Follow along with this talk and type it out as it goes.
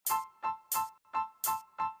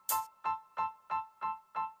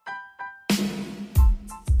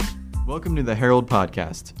Welcome to the Herald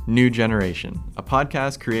Podcast, New Generation, a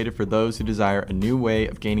podcast created for those who desire a new way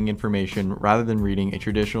of gaining information rather than reading a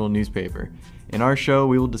traditional newspaper. In our show,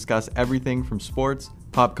 we will discuss everything from sports,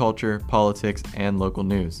 pop culture, politics, and local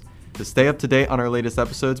news. To stay up to date on our latest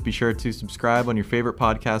episodes, be sure to subscribe on your favorite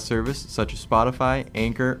podcast service such as Spotify,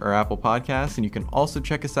 Anchor, or Apple Podcasts, and you can also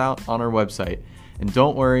check us out on our website. And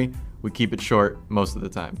don't worry, we keep it short most of the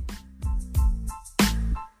time.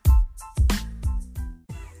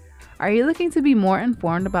 Are you looking to be more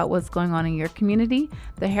informed about what's going on in your community?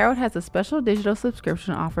 The Herald has a special digital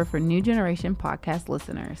subscription offer for New Generation podcast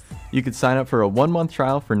listeners. You could sign up for a 1-month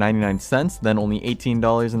trial for 99 cents, then only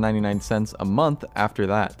 $18.99 a month after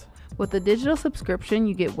that. With the digital subscription,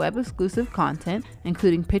 you get web-exclusive content,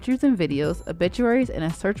 including pictures and videos, obituaries, and a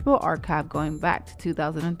searchable archive going back to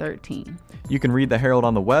 2013. You can read the Herald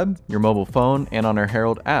on the web, your mobile phone, and on our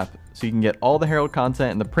Herald app, so you can get all the Herald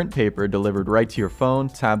content in the print paper delivered right to your phone,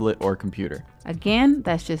 tablet, or computer. Again,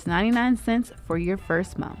 that's just 99 cents for your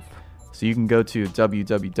first month. So you can go to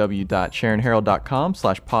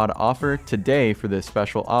www.sharonherald.com/pod offer today for this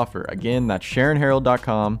special offer. Again, that's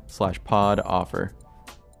sharonherald.com/pod offer.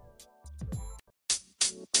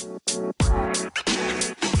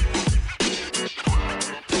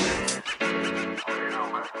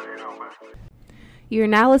 You're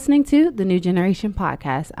now listening to the New Generation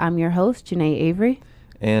Podcast. I'm your host, Janae Avery.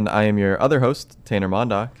 And I am your other host, Tanner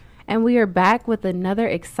Mondock. And we are back with another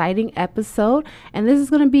exciting episode. And this is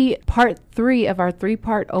going to be part 3 of our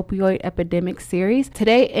 3-part opioid epidemic series.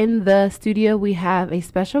 Today in the studio, we have a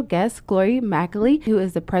special guest, Gloria Mackley, who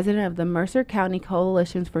is the president of the Mercer County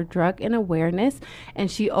Coalition for Drug and Awareness. And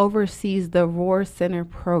she oversees the Roar Center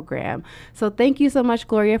program. So thank you so much,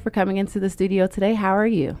 Gloria, for coming into the studio today. How are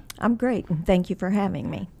you? I'm great. Thank you for having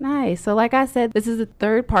me. Nice. So like I said, this is the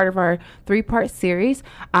 3rd part of our 3-part series.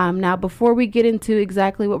 Now, before we get into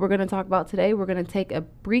exactly what we're going to talk about today, we're going to take a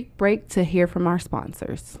brief break to hear from our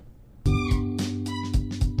sponsors.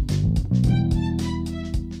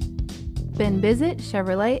 Ben Bizzett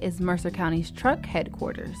Chevrolet is Mercer County's truck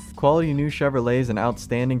headquarters. Quality new Chevrolets and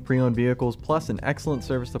outstanding pre-owned vehicles, plus an excellent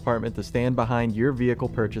service department to stand behind your vehicle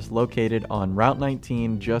purchase, located on Route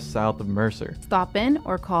 19 just south of Mercer. Stop in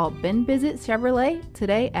or call Ben Bizzett Chevrolet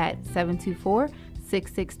today at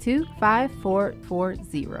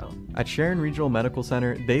 724-662-5440. At Sharon Regional Medical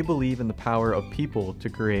Center, they believe in the power of people to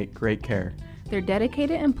create great care. Their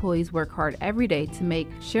dedicated employees work hard every day to make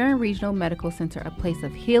Sharon Regional Medical Center a place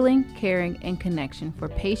of healing, caring, and connection for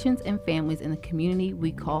patients and families in the community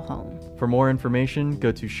we call home. For more information,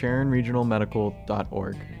 go to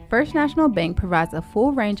sharonregionalmedical.org. First National Bank provides a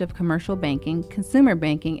full range of commercial banking, consumer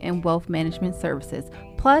banking, and wealth management services,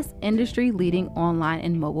 plus industry-leading online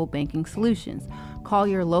and mobile banking solutions. Call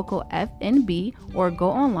your local FNB or go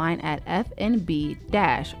online at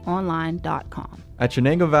fnb-online.com. At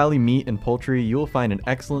Chenango Valley Meat and Poultry, you will find an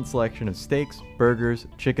excellent selection of steaks, burgers,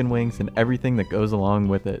 chicken wings, and everything that goes along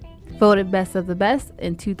with it. Voted Best of the Best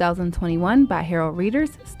in 2021 by Herald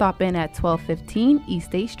Readers. Stop in at 1215 East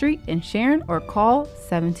State Street in Sharon or call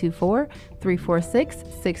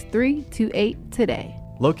 724-346-6328 today.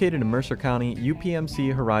 Located in Mercer County,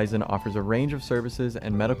 UPMC Horizon offers a range of services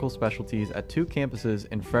and medical specialties at 2 campuses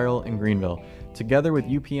in Farrell and Greenville. Together with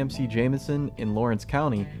UPMC Jameson in Lawrence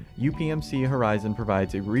County, UPMC Horizon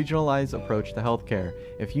provides a regionalized approach to healthcare.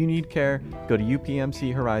 If you need care, go to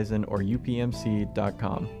UPMC Horizon or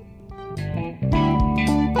upmc.com.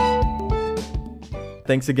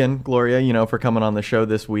 Thanks again, Gloria, for coming on the show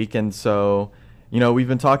this week. And so, we've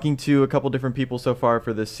been talking to a couple different people so far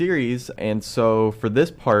for this series, and so for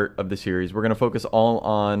this part of the series, we're going to focus all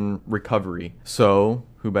on recovery. So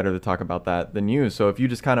who better to talk about that than you? So if you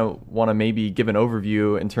just kind of want to maybe give an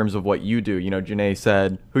overview in terms of what you do. Janae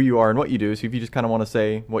said who you are and what you do, so if you just kind of want to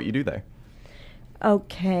say what you do there.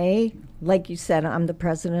 Okay. Like you said, I'm the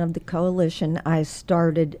president of the coalition. I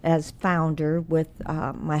started as founder with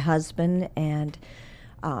my husband and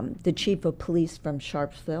the chief of police from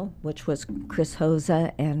Sharpsville, which was Chris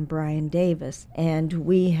Hosa and Brian Davis. And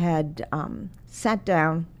we had sat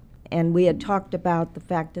down and we had talked about the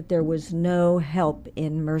fact that there was no help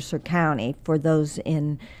in Mercer County for those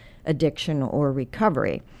in addiction or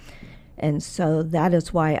recovery. And so that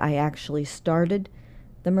is why I actually started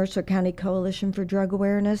the Mercer County Coalition for Drug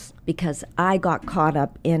Awareness, because I got caught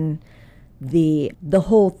up in the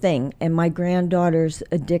whole thing, and my granddaughter's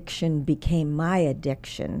addiction became my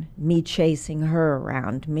addiction, me chasing her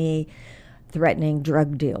around, me threatening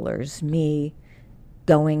drug dealers, me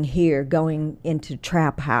going into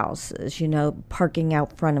trap houses, parking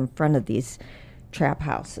out in front of these trap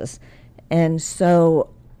houses. And so,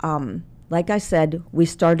 like I said, we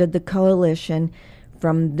started the coalition.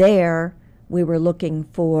 From there, we were looking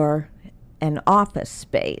for an office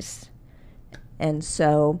space. And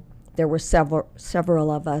so there were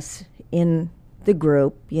several of us in the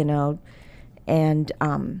group, and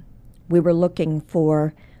we were looking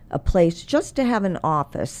for a place just to have an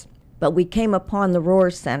office. But we came upon the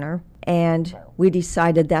Rohr Center, and we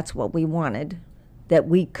decided that's what we wanted, that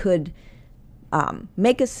we could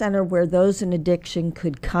make a center where those in addiction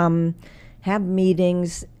could come, have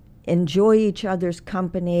meetings, enjoy each other's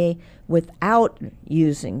company without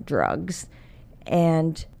using drugs.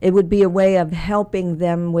 And it would be a way of helping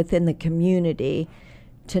them within the community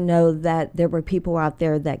to know that there were people out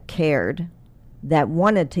there that cared, that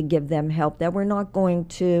wanted to give them help, that were not going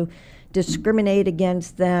to discriminate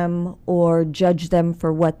against them or judge them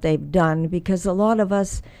for what they've done, because a lot of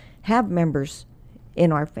us have members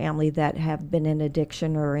in our family that have been in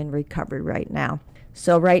addiction or in recovery right now.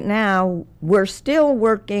 So right now, we're still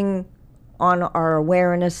working on our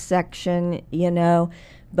awareness section,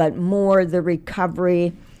 but more the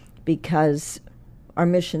recovery, because our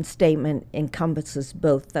mission statement encompasses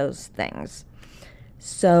both those things.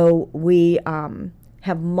 So we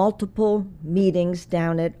have multiple meetings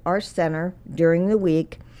down at our center during the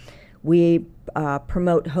week. We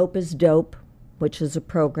promote Hope is Dope, which is a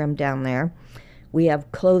program down there. We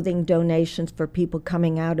have clothing donations for people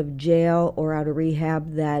coming out of jail or out of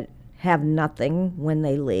rehab that have nothing when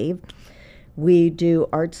they leave. We do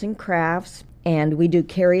arts and crafts, and we do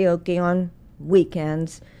karaoke on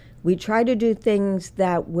weekends. We try to do things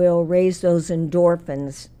that will raise those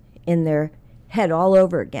endorphins in their head all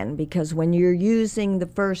over again, because when you're using the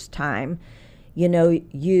first time,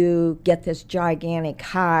 you get this gigantic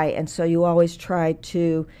high, and so you always try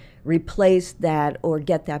to replace that or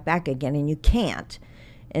get that back again, and you can't.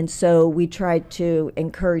 And so we try to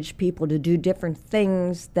encourage people to do different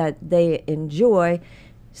things that they enjoy.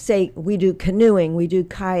 Say we do canoeing, we do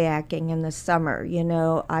kayaking in the summer.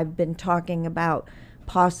 I've been talking about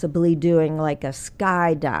possibly doing like a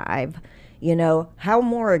skydive. How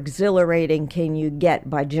more exhilarating can you get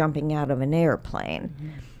by jumping out of an airplane? Mm-hmm.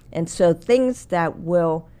 And so things that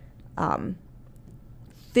will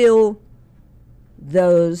fill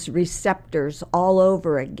those receptors all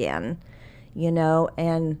over again,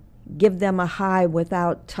 and give them a high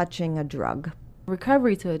without touching a drug.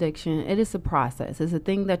 Recovery to addiction, it is a process. It's a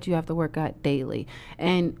thing that you have to work at daily.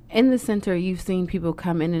 And in the center, you've seen people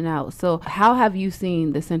come in and out. So how have you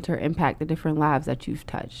seen the center impact the different lives that you've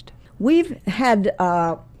touched? We've had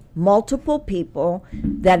multiple people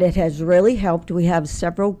that it has really helped. We have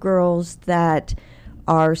several girls that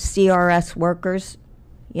are CRS workers,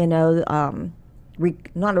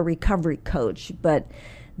 not a recovery coach, but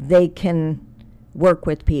they can work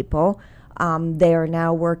with people. They are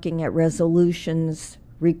now working at Resolutions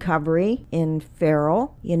Recovery in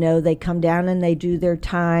Farrell. They come down and they do their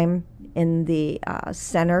time in the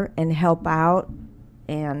center and help out.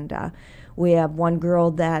 And we have one girl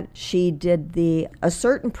that she did a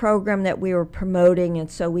certain program that we were promoting, and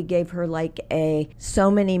so we gave her like a so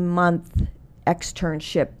many month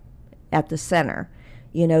externship at the center,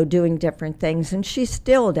 doing different things, and she's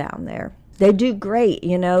still down there. They do great.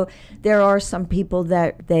 There are some people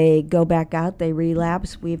that they go back out, they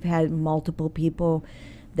relapse. We've had multiple people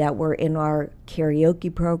that were in our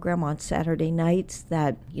karaoke program on Saturday nights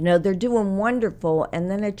that, they're doing wonderful, and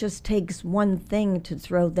then it just takes one thing to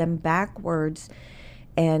throw them backwards,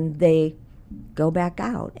 and they go back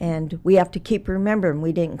out. And we have to keep remembering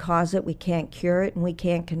we didn't cause it, we can't cure it, and we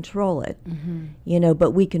can't control it. Mm-hmm.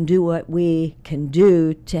 But we can do what we can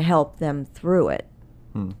do to help them through it.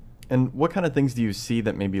 And what kind of things do you see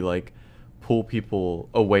that maybe pull people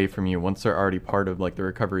away from you once they're already part of the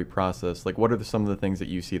recovery process? What are some of the things that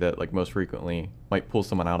you see that most frequently might pull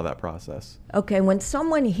someone out of that process? Okay, when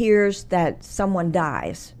someone hears that someone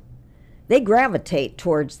dies, they gravitate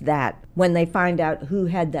towards that when they find out who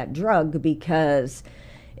had that drug, because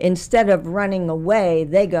instead of running away,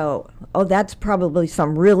 they go, oh, that's probably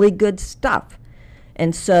some really good stuff.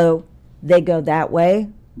 And so they go that way.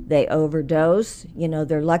 They overdose.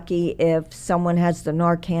 They're lucky if someone has the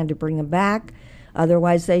Narcan to bring them back.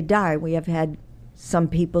 Otherwise, they die. We have had some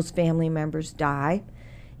people's family members die,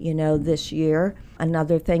 this year.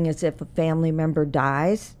 Another thing is if a family member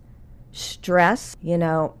dies, stress,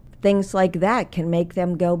 things like that can make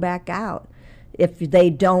them go back out. If they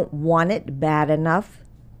don't want it bad enough,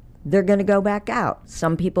 they're going to go back out.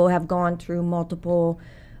 Some people have gone through multiple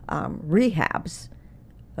rehabs.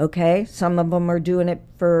 Okay, some of them are doing it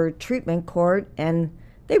for treatment court, and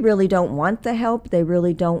they really don't want the help. They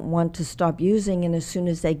really don't want to stop using, and as soon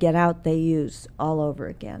as they get out, they use all over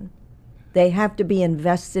again. They have to be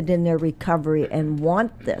invested in their recovery and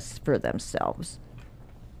want this for themselves.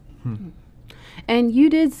 And you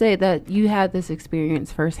did say that you had this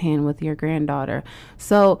experience firsthand with your granddaughter.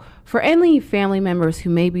 So for any family members who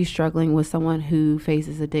may be struggling with someone who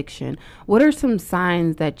faces addiction, what are some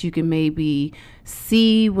signs that you can maybe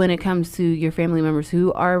see when it comes to your family members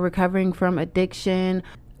who are recovering from addiction?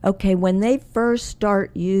 Okay, when they first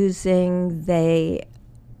start using, they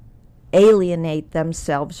alienate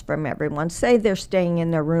themselves from everyone. Say they're staying in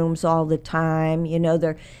their rooms all the time,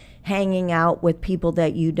 they're hanging out with people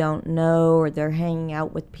that you don't know, or they're hanging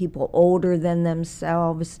out with people older than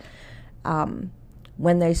themselves.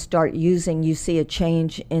 When they start using, you see a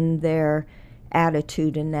change in their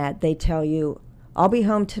attitude in that they tell you, I'll be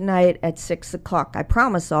home tonight at 6 o'clock. I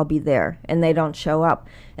promise I'll be there. And they don't show up.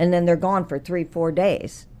 And then they're gone for 3-4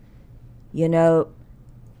 days.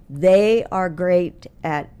 They are great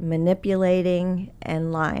at manipulating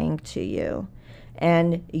and lying to you.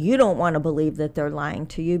 And you don't want to believe that they're lying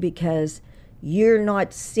to you because you're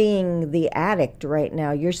not seeing the addict right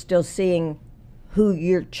now. You're still seeing who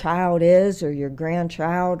your child is, or your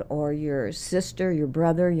grandchild, or your sister, your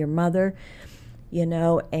brother, your mother,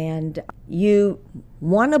 and you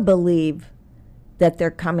want to believe that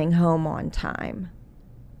they're coming home on time,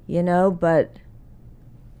 but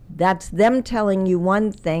that's them telling you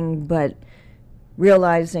one thing, but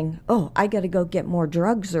realizing, oh, I got to go get more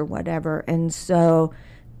drugs or whatever. And so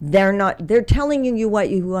they're telling you what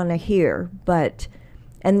you want to hear,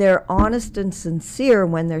 and they're honest and sincere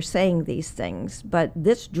when they're saying these things. But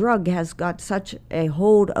this drug has got such a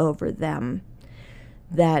hold over them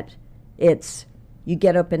that you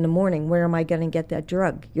get up in the morning, where am I going to get that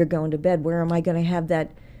drug? You're going to bed, where am I going to have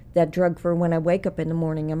that drug for when I wake up in the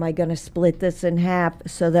morning? Am I going to split this in half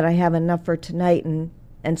so that I have enough for tonight and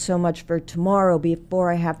so much for tomorrow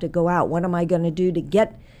before I have to go out? What am I going to do to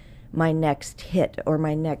get my next hit or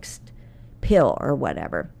my next pill or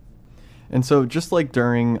whatever? And so just like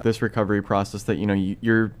during this recovery process that,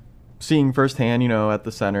 you're seeing firsthand, at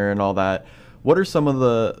the center and all that, what are some of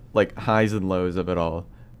the highs and lows of it all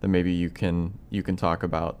that maybe you can talk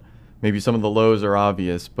about? Maybe some of the lows are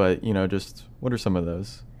obvious, but, just what are some of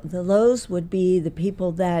those? The lows would be the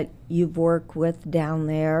people that you've worked with down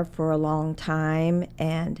there for a long time,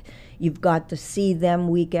 and you've got to see them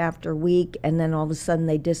week after week, and then all of a sudden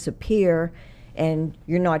they disappear, and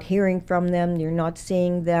you're not hearing from them, you're not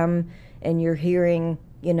seeing them, and you're hearing,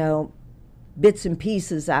 bits and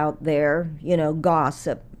pieces out there,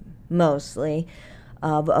 gossip mostly,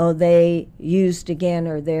 of, oh, they used again,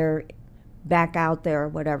 or they're back out there or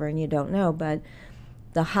whatever, and you don't know. But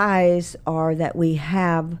the highs are that we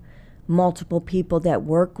have multiple people that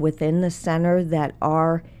work within the center that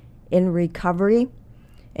are in recovery,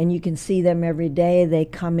 and you can see them every day. They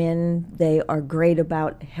come in, they are great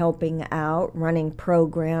about helping out, running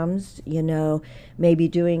programs, maybe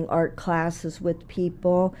doing art classes with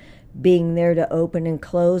people, being there to open and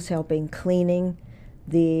close, helping cleaning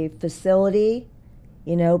the facility,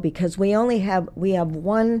 because we have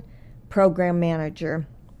one program manager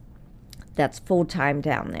that's full-time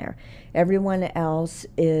down there. Everyone else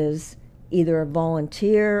is either a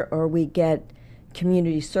volunteer, or we get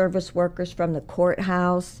community service workers from the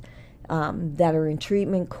courthouse that are in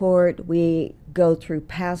treatment court. We go through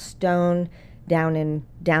Passstone down in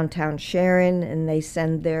downtown Sharon, and they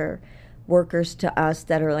send their workers to us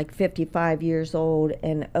that are 55 years old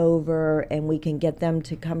and over, and we can get them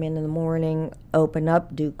to come in the morning, open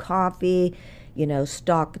up, do coffee,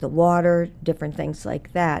 stock the water, different things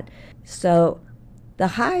like that. So the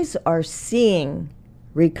highs are seeing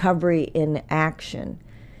recovery in action,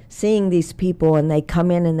 seeing these people, and they come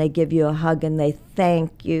in and they give you a hug and they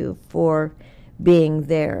thank you for being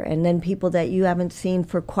there. And then people that you haven't seen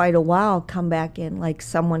for quite a while come back in, like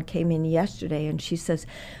someone came in yesterday and she says,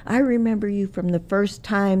 I remember you from the first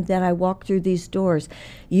time that I walked through these doors.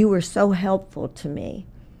 You were so helpful to me,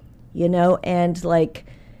 and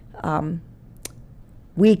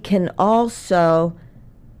we can also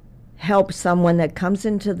help someone that comes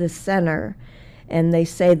into the center and they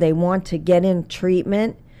say they want to get in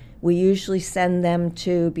treatment. We usually send them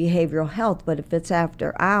to behavioral health, but if it's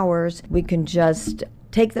after hours, we can just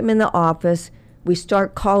take them in the office. We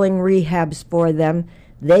start calling rehabs for them.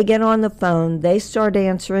 They get on the phone, they start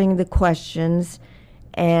answering the questions,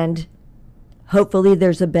 and hopefully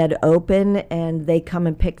there's a bed open and they come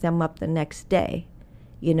and pick them up the next day.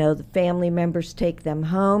 The family members take them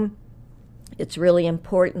home. It's really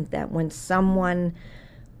important that when someone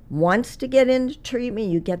wants to get into treatment,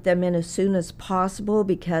 you get them in as soon as possible,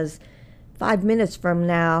 because 5 minutes from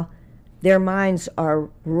now, their minds are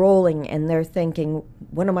rolling and they're thinking,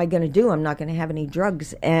 what am I going to do? I'm not going to have any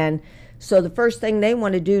drugs. And so the first thing they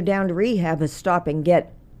want to do down to rehab is stop and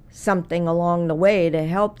get something along the way to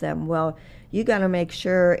help them. Well, you got to make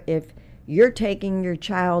sure if you're taking your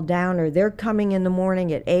child down or they're coming in the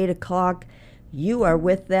morning at 8 o'clock, you are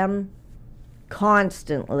with them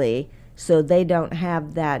constantly so they don't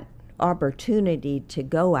have that opportunity to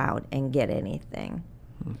go out and get anything.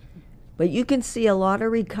 But you can see a lot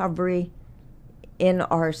of recovery in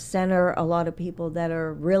our center, a lot of people that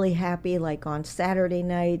are really happy, like on Saturday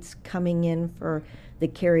nights, coming in for the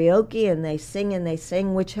karaoke, and they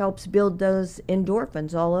sing, which helps build those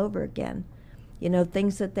endorphins all over again. You know,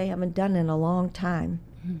 things that they haven't done in a long time.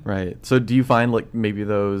 Right. So do you find like maybe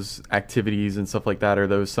those activities and stuff like that, are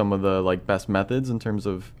those some of the like best methods in terms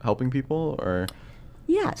of helping people, or?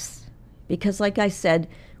 Yes, because like I said,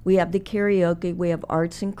 we have the karaoke, we have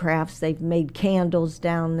arts and crafts. They've made candles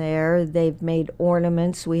down there. They've made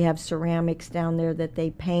ornaments. We have ceramics down there that they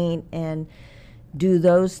paint and do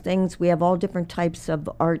those things. We have all different types of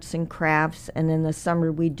arts and crafts. And in the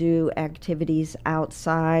summer, we do activities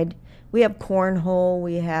outside. We have cornhole.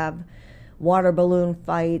 We have water balloon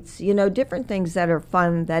fights, you know, different things that are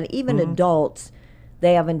fun that even adults,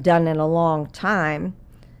 they haven't done in a long time,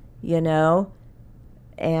 you know.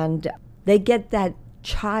 And they get that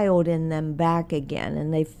child in them back again,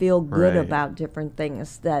 and they feel good about different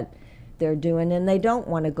things that they're doing, and they don't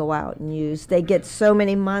want to go out and use. They get so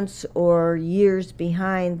many months or years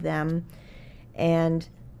behind them, and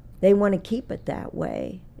they want to keep it that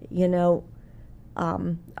way. You know,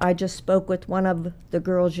 I just spoke with one of the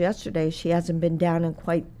girls yesterday. She hasn't been down in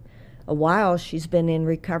quite a while. She's been in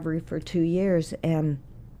recovery for 2 years, and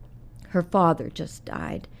her father just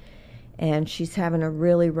died. And she's having a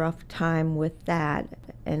really rough time with that.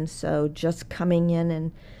 And so just coming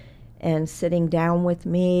in and sitting down with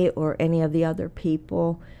me or any of the other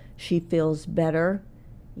people, she feels better.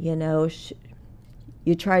 You know,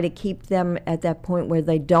 you try to keep them at that point where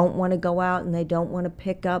they don't want to go out and they don't want to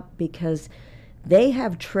pick up, because they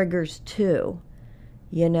have triggers too,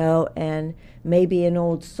 you know, and maybe an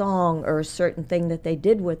old song or a certain thing that they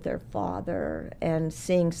did with their father, and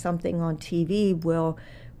seeing something on TV will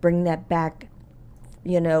bring that back,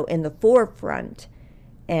 you know, in the forefront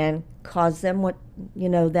and cause them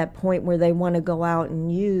that point where they want to go out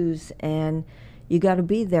and use. And you got to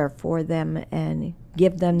be there for them and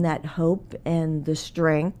give them that hope and the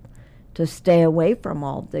strength to stay away from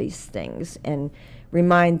all these things, and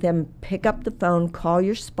remind them, pick up the phone, call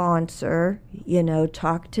your sponsor, you know,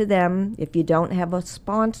 talk to them. If you don't have a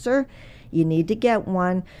sponsor, you need to get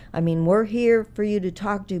one. I mean, we're here for you to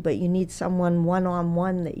talk to, but you need someone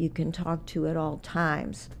one-on-one that you can talk to at all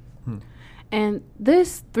times. And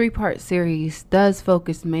this 3-part series does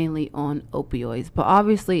focus mainly on opioids, but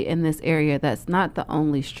obviously in this area, that's not the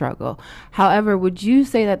only struggle. However, would you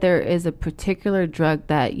say that there is a particular drug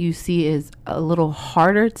that you see is a little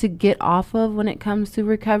harder to get off of when it comes to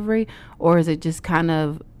recovery, or is it just kind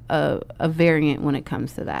of a variant when it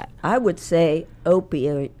comes to that? I would say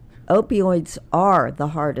opioids are the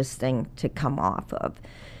hardest thing to come off of,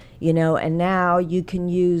 you know, and now you can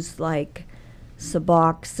use like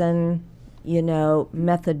Suboxone, you know,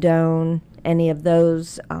 methadone, any of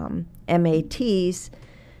those MATs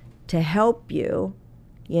to help you,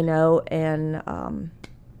 you know, and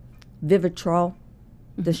Vivitrol,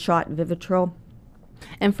 the shot Vivitrol.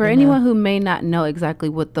 And for anyone who may not know exactly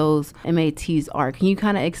what those MATs are, can you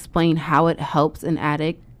kind of explain how it helps an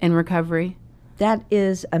addict in recovery? That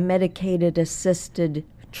is a medicated assisted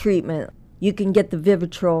treatment. You can get the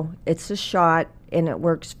Vivitrol. It's a shot, and it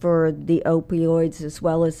works for the opioids as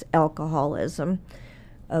well as alcoholism.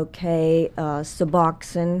 Okay,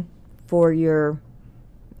 Suboxone for your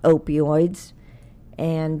opioids.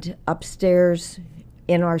 And upstairs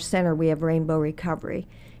in our center, we have Rainbow Recovery,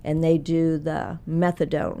 and they do the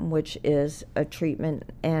methadone, which is a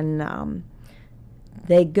treatment. And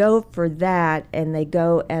they go for that, and they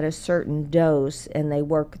go at a certain dose, and they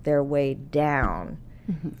work their way down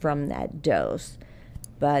from that dose.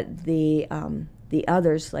 But the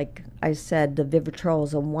others, like I said, the Vivitrol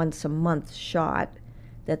is a once-a-month shot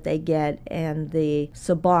that they get, and the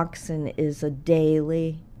Suboxone is a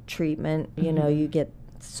daily treatment. You know, you get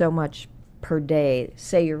so much per day.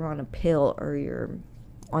 Say you're on a pill or you're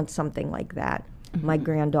on something like that. My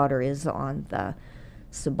granddaughter is on the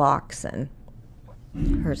Suboxone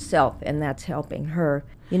herself, and that's helping her.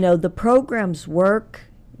 You know, the programs work.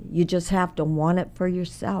 You just have to want it for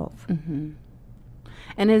yourself.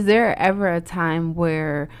 And is there ever a time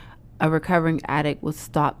where a recovering addict would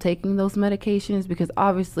stop taking those medications? Because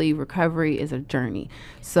obviously recovery is a journey.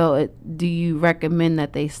 So do you recommend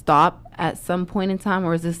that they stop at some point in time,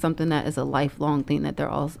 or is this something that is a lifelong thing that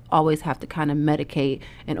they're always have to kind of medicate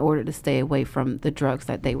in order to stay away from the drugs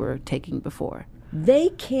that they were taking before? They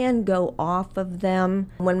can go off of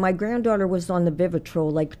them. When my granddaughter was on the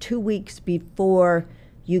Vivitrol, like 2 weeks before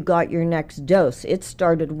you got your next dose, it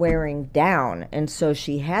started wearing down. And so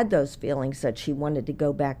she had those feelings that she wanted to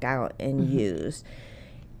go back out and use.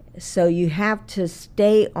 So you have to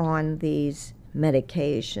stay on these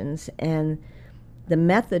medications. And the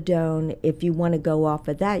methadone, if you want to go off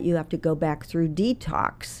of that, you have to go back through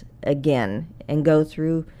detox again and go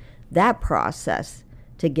through that process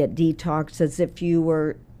to get detox as if you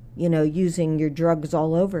were, using your drugs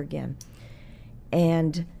all over again.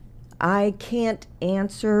 And I can't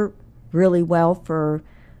answer really well for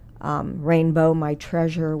Rainbow. My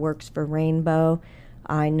treasurer works for Rainbow.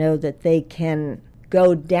 I know that they can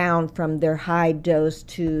go down from their high dose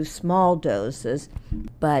to small doses,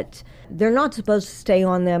 but they're not supposed to stay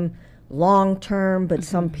on them long term, but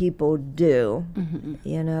some people do,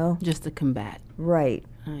 Just to combat. Right.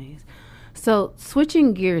 Nice. So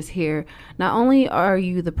switching gears here, not only are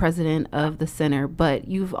you the president of the center, but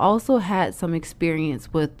you've also had some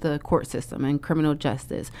experience with the court system and criminal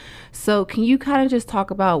justice. So can you kind of just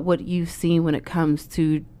talk about what you've seen when it comes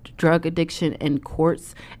to drug addiction in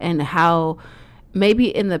courts, and how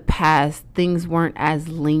maybe in the past things weren't as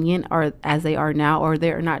lenient or as they are now, or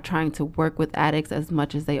they're not trying to work with addicts as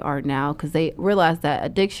much as they are now, because they realize that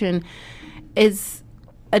addiction is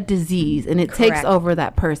a disease and it Correct. takes over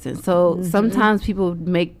that person. So sometimes people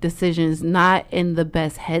make decisions not in the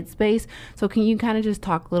best headspace. So can you kind of just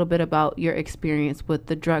talk a little bit about your experience with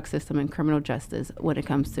the drug system and criminal justice when it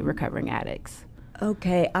comes to recovering addicts?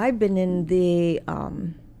 Okay, I've been in the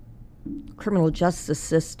criminal justice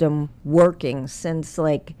system working since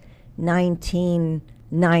like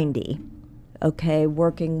 1990. Okay,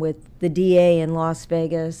 working with the DA in Las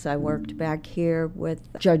Vegas. I worked back here with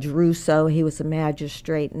Judge Russo. He was a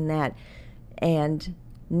magistrate in that. And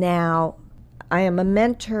now I am a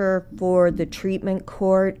mentor for the treatment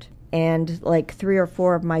court, and like 3 or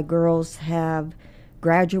 4 of my girls have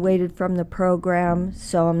graduated from the program,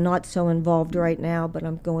 so I'm not so involved right now, but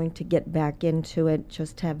I'm going to get back into it.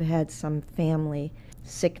 Just have had some family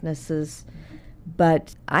sicknesses.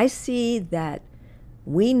 But I see that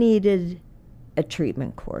we needed a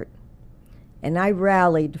treatment court, and I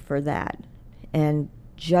rallied for that. And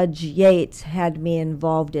Judge Yates had me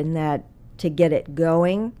involved in that to get it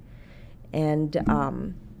going, and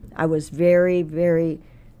I was very, very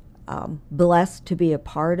blessed to be a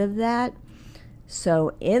part of that.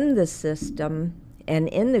 So in the system and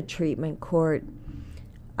in the treatment court,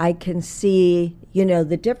 I can see,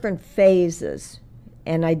 the different phases.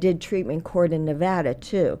 And I did treatment court in Nevada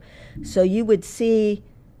too. So you would see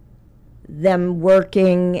them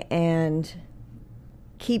working and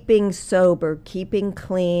keeping sober, keeping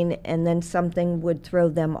clean, and then something would throw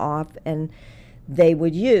them off and they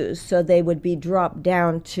would use. So they would be dropped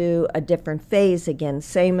down to a different phase again,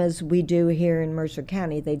 same as we do here in Mercer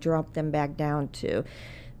County. They drop them back down to,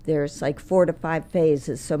 there's like 4 to 5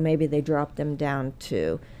 phases, so maybe they drop them down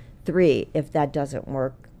to 3. If that doesn't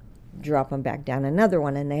work, drop them back down another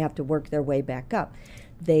one, and they have to work their way back up.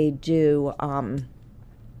 They do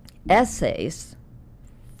essays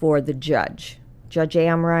for the judge. Judge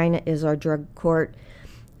Amrine is our drug court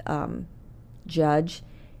judge,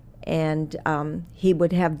 and he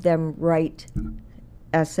would have them write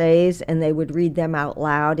essays, and they would read them out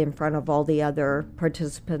loud in front of all the other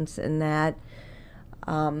participants in that.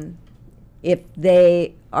 If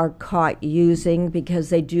they are caught using, because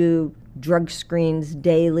they do drug screens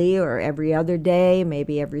daily or every other day,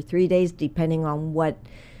 maybe every 3 days, depending on what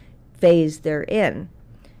phase they're in.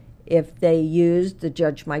 If they use, the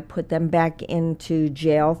judge might put them back into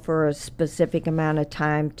jail for a specific amount of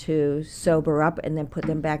time to sober up, and then put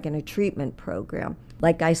them back in a treatment program.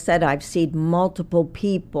 Like I said, I've seen multiple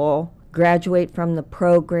people graduate from the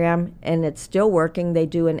program, and it's still working. They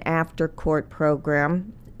do an after-court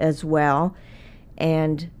program as well,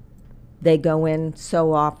 and they go in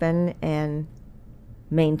so often and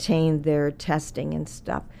maintain their testing and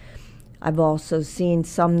stuff. I've also seen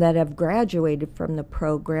some that have graduated from the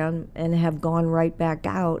program and have gone right back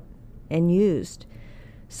out and used.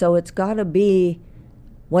 So it's got to be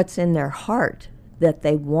what's in their heart, that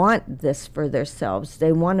they want this for themselves.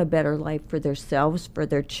 They want a better life for themselves, for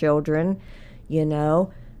their children,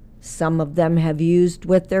 Some of them have used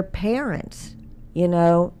with their parents,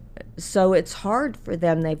 So it's hard for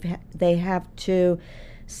them. They have to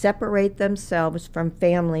separate themselves from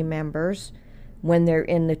family members, when they're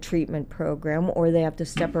in the treatment program, or they have to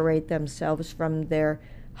separate themselves from their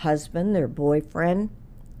husband, their boyfriend,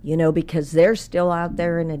 because they're still out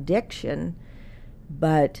there in addiction.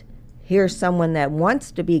 But here's someone that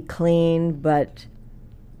wants to be clean, but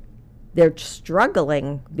they're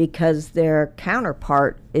struggling because their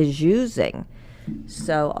counterpart is using.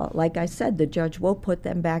 So, like I said, the judge will put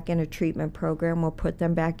them back in a treatment program, will put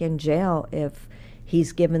them back in jail if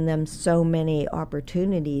he's given them so many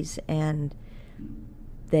opportunities and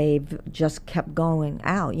they've just kept going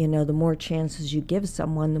out. The more chances you give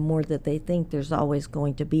someone, the more that they think there's always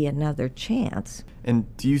going to be another chance.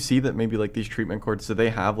 And do you see that maybe like these treatment courts, do they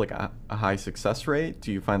have like a high success rate?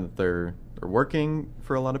 Do you find that they're working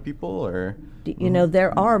for a lot of people, or?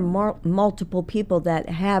 There are multiple people that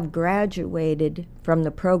have graduated from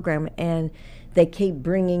the program, and they keep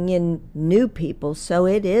bringing in new people, so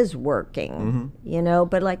it is working.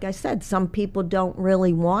 But like I said, some people don't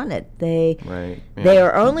really want it. They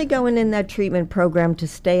are only going in that treatment program to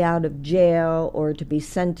stay out of jail or to be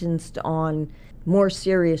sentenced on more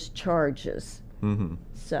serious charges.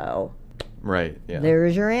 So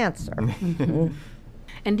there's your answer.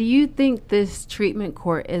 And do you think this treatment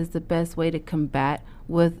court is the best way to combat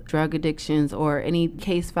with drug addictions, or any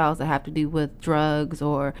case files that have to do with drugs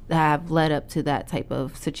or that have led up to that type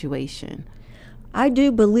of situation? I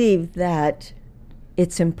do believe that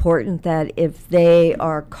it's important that if they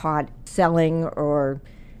are caught selling, or,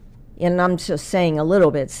 and I'm just saying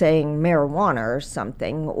marijuana or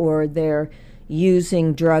something, or they're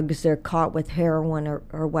using drugs, they're caught with heroin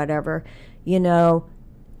or whatever,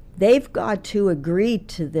 they've got to agree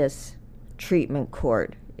to this treatment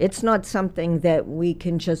court. It's not something that we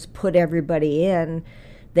can just put everybody in.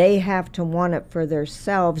 They have to want it for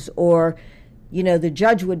themselves, or, the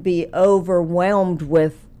judge would be overwhelmed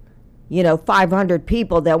with, 500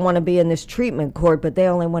 people that want to be in this treatment court, but they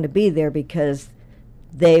only want to be there because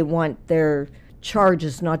they want their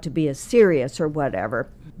charges not to be as serious or whatever.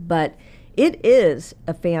 But it is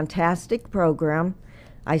a fantastic program.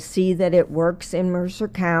 I see that it works in Mercer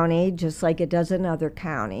County just like it does in other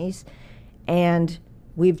counties. And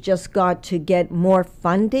we've just got to get more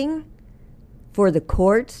funding for the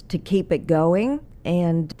courts to keep it going,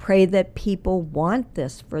 and pray that people want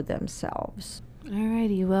this for themselves.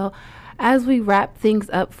 Alrighty, well, as we wrap things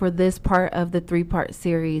up for this part of the 3-part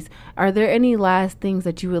series, are there any last things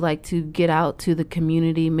that you would like to get out to the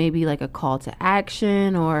community, maybe like a call to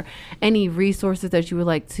action, or any resources that you would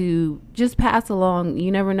like to just pass along?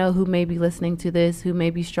 You never know who may be listening to this, who may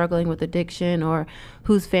be struggling with addiction, or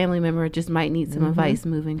whose family member just might need some advice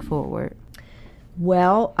moving forward.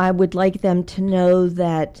 Well, I would like them to know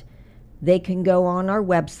that they can go on our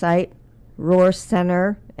website,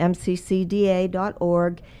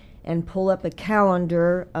 roarcentermccda.org, and pull up a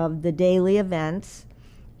calendar of the daily events,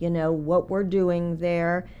 what we're doing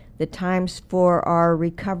there, the times for our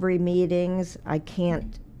recovery meetings. I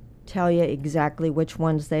can't tell you exactly which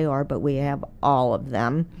ones they are, but we have all of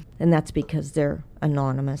them, and that's because they're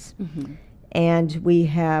anonymous. And we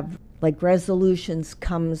have, Resolutions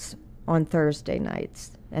comes on Thursday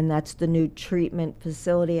nights, and that's the new treatment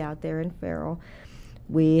facility out there in Farrell.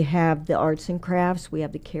 We have the arts and crafts, we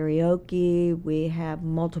have the karaoke, we have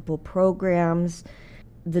multiple programs.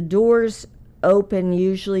 The doors open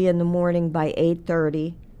usually in the morning by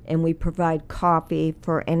 8:30, and we provide coffee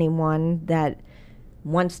for anyone that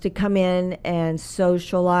wants to come in and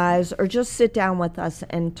socialize or just sit down with us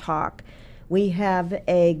and talk. We have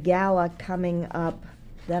a gala coming up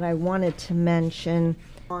that I wanted to mention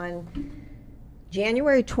on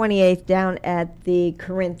January 28th down at the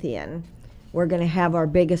Corinthian. We're going to have our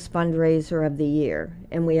biggest fundraiser of the year,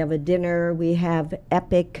 and we have a dinner. We have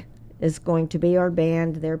Epic is going to be our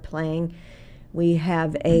band. They're playing. We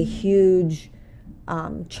have a huge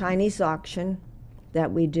Chinese auction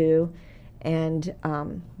that we do, and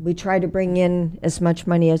we try to bring in as much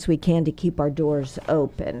money as we can to keep our doors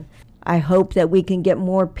open. I hope that we can get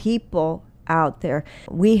more people out there.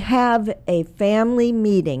 We have a family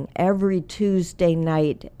meeting every Tuesday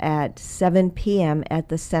night at 7 p.m. at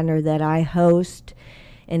the center that I host,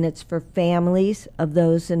 and it's for families of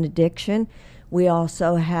those in addiction. We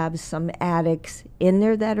also have some addicts in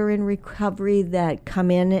there that are in recovery that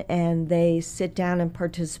come in and they sit down and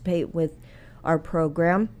participate with our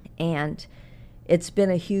program. And it's been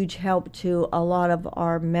a huge help to a lot of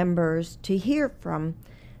our members to hear from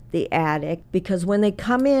the addict, because when they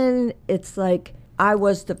come in, it's like I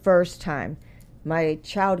was the first time. My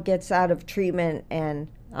child gets out of treatment and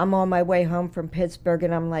I'm on my way home from Pittsburgh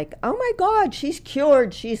and I'm like, oh my God, she's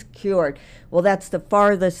cured. Well, that's the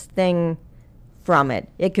farthest thing from it.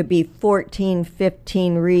 It could be 14,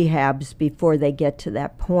 15 rehabs before they get to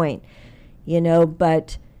that point.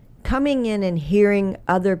 but coming in and hearing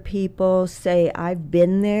other people say, I've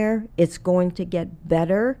been there, it's going to get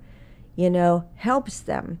better, helps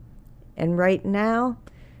them. And right now,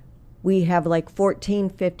 we have like 14,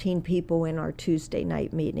 15 people in our Tuesday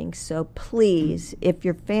night meetings. So please, if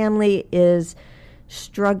your family is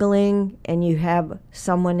struggling and you have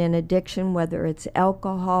someone in addiction, whether it's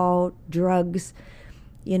alcohol, drugs,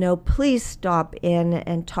 please stop in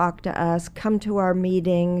and talk to us. Come to our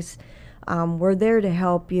meetings. We're there to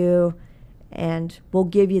help you, and we'll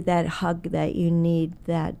give you that hug that you need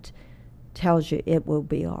that tells you it will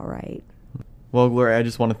be all right. Well, Gloria, I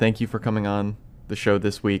just want to thank you for coming on the show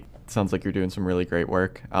this week. It sounds like you're doing some really great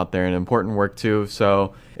work out there and important work too.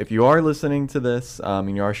 So if you are listening to this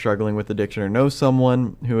and you are struggling with addiction or know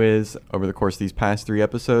someone who is, over the course of these past 3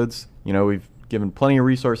 episodes, we've given plenty of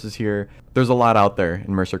resources here. There's a lot out there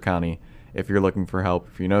in Mercer County if you're looking for help,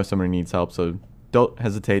 if you know someone who needs help. So don't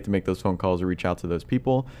hesitate to make those phone calls or reach out to those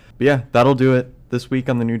people. But yeah, that'll do it this week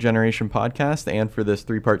on the New Generation podcast and for this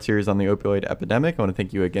 3-part series on the opioid epidemic. I want to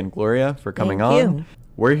thank you again, Gloria, for coming on. Thank you.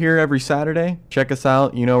 We're here every Saturday. Check us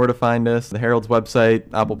out. You know where to find us. The Herald's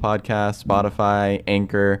website, Apple Podcasts, Spotify,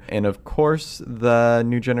 Anchor, and of course, the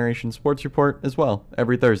New Generation Sports Report as well,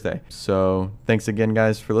 every Thursday. So thanks again,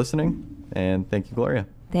 guys, for listening. And thank you, Gloria.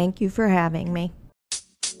 Thank you for having me.